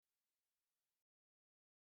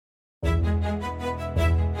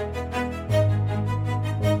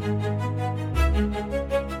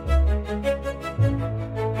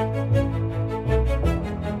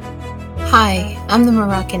Hi, I'm the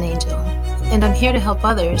Moroccan Angel, and I'm here to help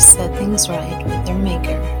others set things right with their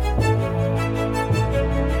Maker.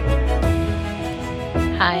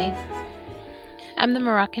 Hi, I'm the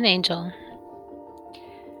Moroccan Angel.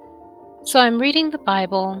 So I'm reading the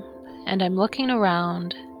Bible, and I'm looking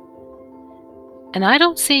around, and I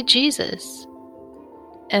don't see Jesus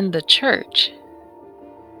and the church.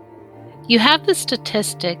 You have the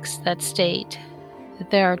statistics that state that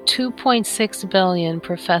there are 2.6 billion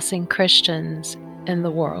professing Christians in the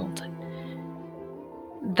world.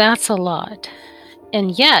 That's a lot.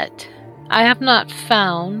 And yet, I have not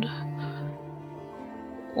found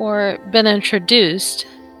or been introduced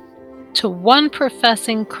to one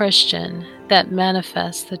professing Christian that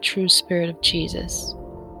manifests the true spirit of Jesus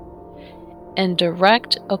in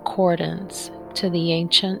direct accordance to the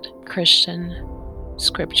ancient Christian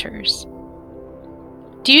scriptures.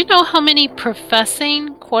 Do you know how many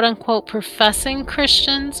professing, quote-unquote, professing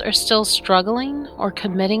Christians are still struggling or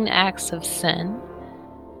committing acts of sin,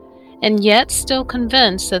 and yet still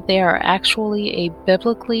convinced that they are actually a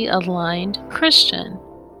biblically aligned Christian?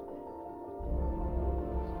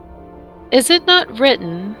 Is it not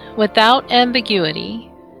written without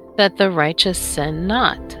ambiguity that the righteous sin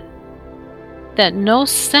not, that no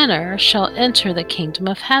sinner shall enter the kingdom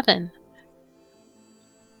of heaven?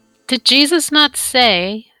 Did Jesus not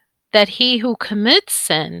say that he who commits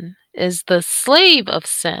sin is the slave of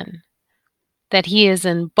sin, that he is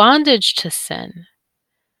in bondage to sin?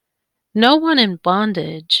 No one in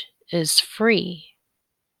bondage is free.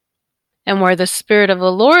 And where the Spirit of the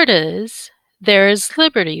Lord is, there is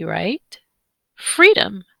liberty, right?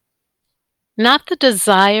 Freedom. Not the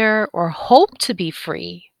desire or hope to be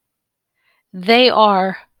free. They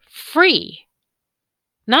are free,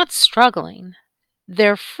 not struggling.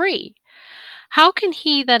 They're free. How can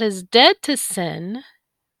he that is dead to sin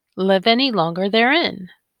live any longer therein?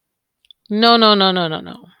 No.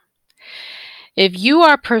 If you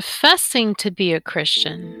are professing to be a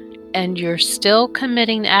Christian and you're still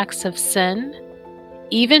committing acts of sin,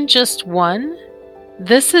 even just one,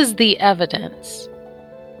 this is the evidence.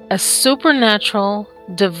 A supernatural,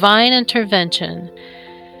 divine intervention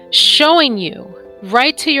showing you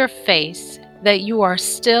right to your face that you are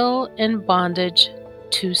still in bondage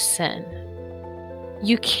to sin.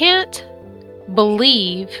 You can't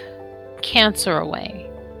believe cancer away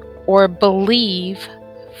or believe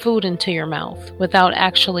food into your mouth without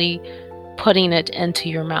actually putting it into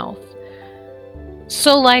your mouth.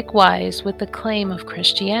 So likewise with the claim of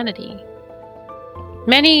Christianity.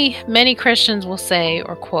 Many Christians will say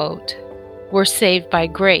or quote, "We're saved by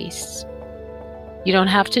grace. You don't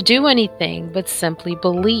have to do anything but simply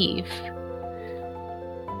believe."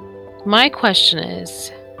 My question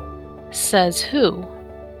is, says who?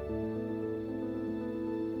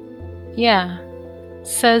 Yeah,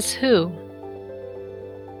 says who?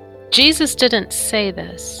 Jesus didn't say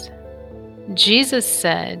this. Jesus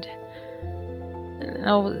said,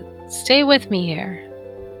 stay with me here.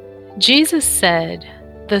 Jesus said,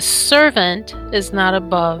 "The servant is not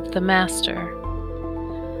above the master,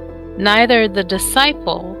 neither the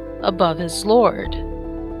disciple above his Lord."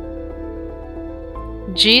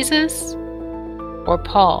 Jesus or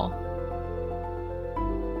Paul?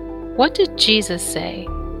 What did Jesus say?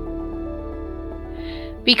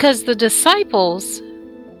 Because the disciples,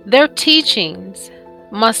 their teachings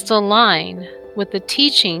must align with the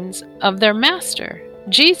teachings of their master,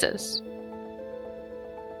 Jesus.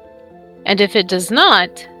 And if it does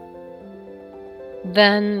not,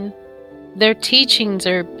 then their teachings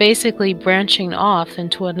are basically branching off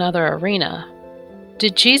into another arena.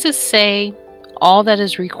 Did Jesus say all that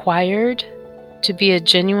is required to be a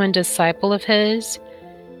genuine disciple of his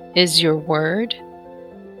is your word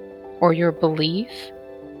or your belief?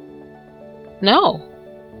 No.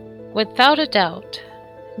 Without a doubt,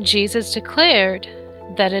 Jesus declared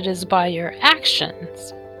that it is by your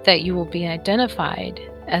actions that you will be identified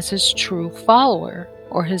as his true follower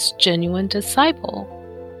or his genuine disciple,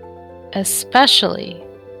 especially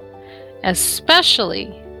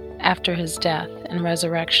after his death and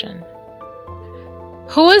resurrection.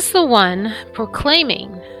 Who is the one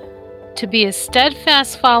proclaiming to be a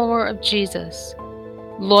steadfast follower of Jesus,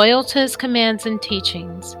 loyal to his commands and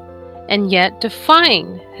teachings, and yet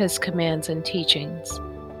defying his commands and teachings?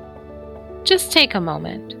 Just take a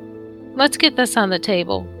moment. Let's get this on the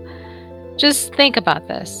table. Just think about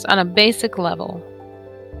this on a basic level.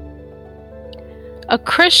 A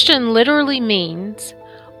Christian literally means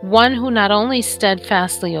one who not only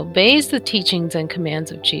steadfastly obeys the teachings and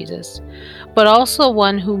commands of Jesus, but also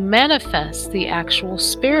one who manifests the actual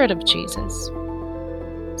Spirit of Jesus.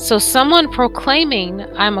 So someone proclaiming,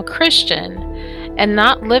 "I'm a Christian," and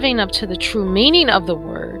not living up to the true meaning of the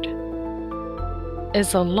word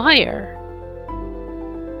is a liar.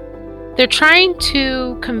 They're trying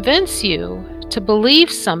to convince you to believe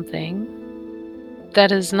something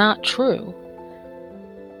that is not true.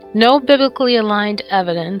 No biblically aligned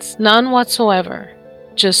evidence, none whatsoever,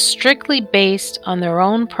 just strictly based on their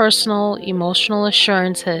own personal emotional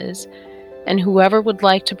assurances and whoever would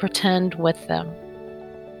like to pretend with them.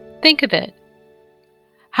 Think of it.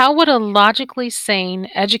 How would a logically sane,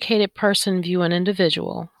 educated person view an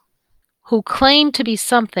individual who claimed to be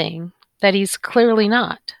something that he's clearly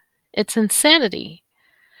not? It's insanity.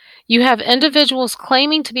 You have individuals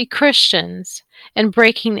claiming to be Christians and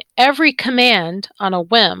breaking every command on a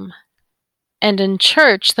whim, and in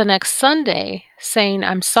church the next Sunday saying,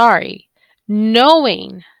 "I'm sorry,"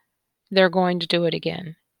 knowing they're going to do it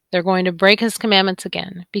again. They're going to break his commandments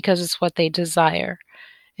again because it's what they desire.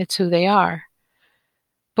 It's who they are.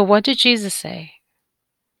 But what did Jesus say?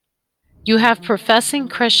 You have professing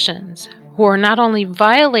Christians who are not only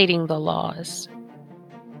violating the laws,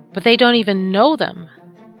 but they don't even know them,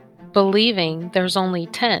 believing there's only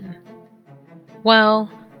 10. Well,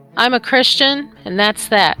 I'm a Christian, and that's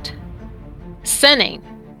that. Sinning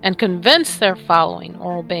and convinced they're following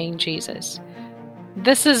or obeying Jesus.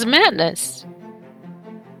 This is madness.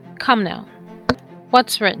 Come now,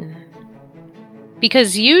 what's written?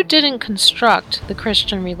 Because you didn't construct the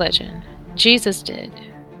Christian religion, Jesus did.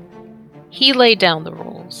 He laid down the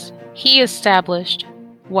rules. He established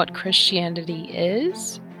what Christianity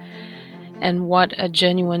is and what a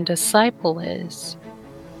genuine disciple is.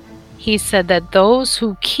 He said that those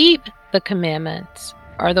who keep the commandments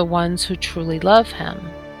are the ones who truly love him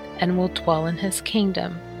and will dwell in his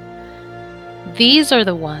kingdom. These are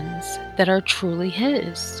the ones that are truly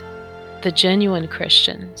his, the genuine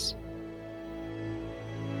Christians.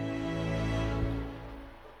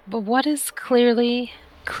 But what is clearly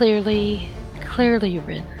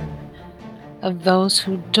written of those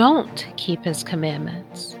who don't keep his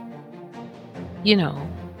commandments? You know,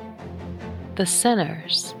 the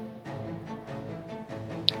sinners.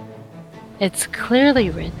 It's clearly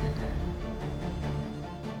written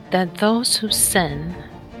that those who sin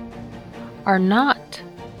are not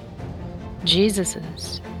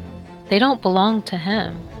Jesus's. They don't belong to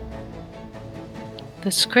him.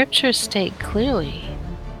 The scriptures state clearly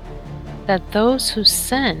that those who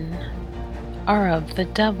sin are of the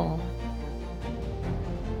devil.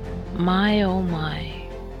 My oh my.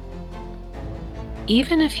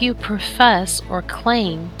 Even if you profess or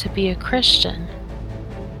claim to be a Christian.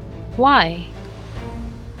 Why?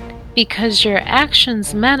 Because your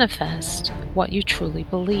actions manifest what you truly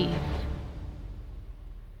believe.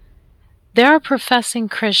 There are professing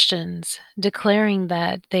Christians declaring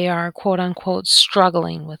that they are quote-unquote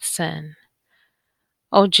struggling with sin.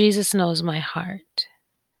 Oh, Jesus knows my heart.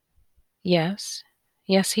 Yes,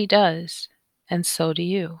 he does, and so do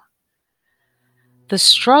you. The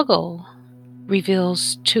struggle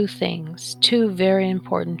reveals two things, two very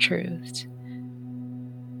important truths.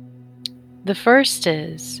 The first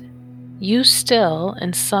is, you still,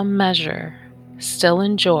 in some measure, still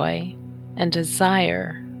enjoy and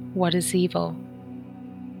desire what is evil.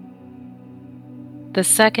 The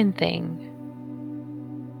second thing,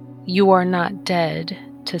 you are not dead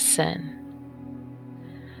to sin.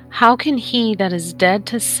 How can he that is dead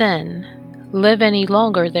to sin live any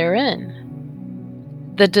longer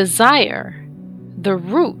therein? The desire, the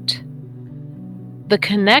root, the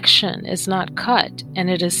connection is not cut, and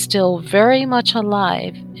it is still very much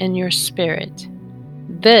alive in your spirit.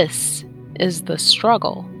 This is the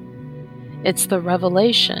struggle. It's the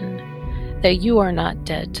revelation that you are not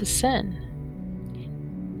dead to sin.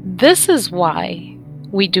 This is why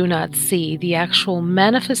we do not see the actual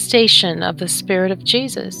manifestation of the Spirit of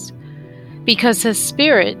Jesus, because his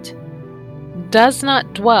Spirit does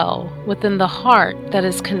not dwell within the heart that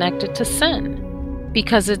is connected to sin,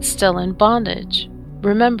 because it's still in bondage.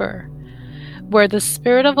 Remember, where the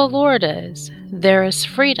Spirit of the Lord is, there is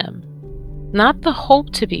freedom, not the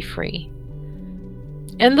hope to be free.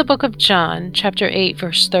 In the book of John, chapter 8,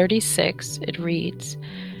 verse 36, it reads,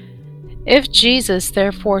 "If Jesus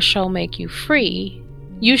therefore shall make you free,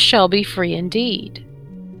 you shall be free indeed."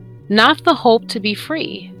 Not the hope to be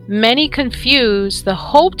free. Many confuse the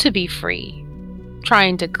hope to be free,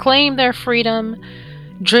 trying to claim their freedom,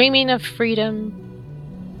 dreaming of freedom,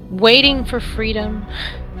 waiting for freedom.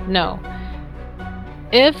 No.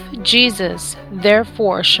 If Jesus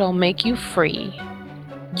therefore shall make you free,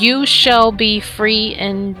 You shall be free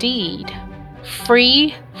indeed.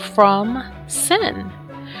 Free from sin.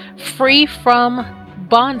 Free from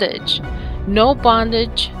bondage. No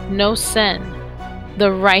bondage, no sin.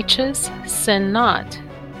 The righteous sin not.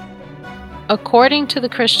 According to the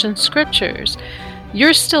Christian scriptures,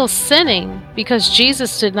 you're still sinning because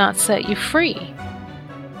Jesus did not set you free.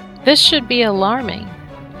 This should be alarming.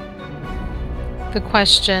 The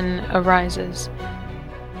question arises,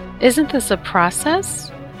 isn't this a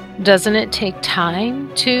process? Doesn't it take time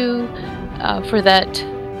for that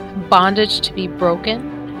bondage to be broken?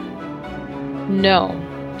 No.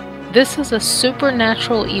 This is a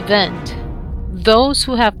supernatural event. Those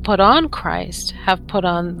who have put on Christ have put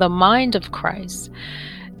on the mind of Christ.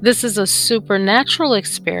 This is a supernatural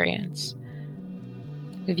experience.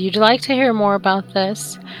 If you'd like to hear more about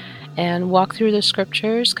this and walk through the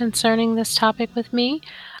scriptures concerning this topic with me,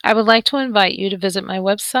 I would like to invite you to visit my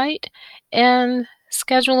website and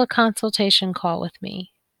schedule a consultation call with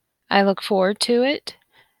me. I look forward to it.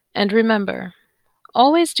 And remember,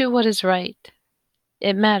 always do what is right.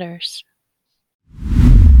 It matters.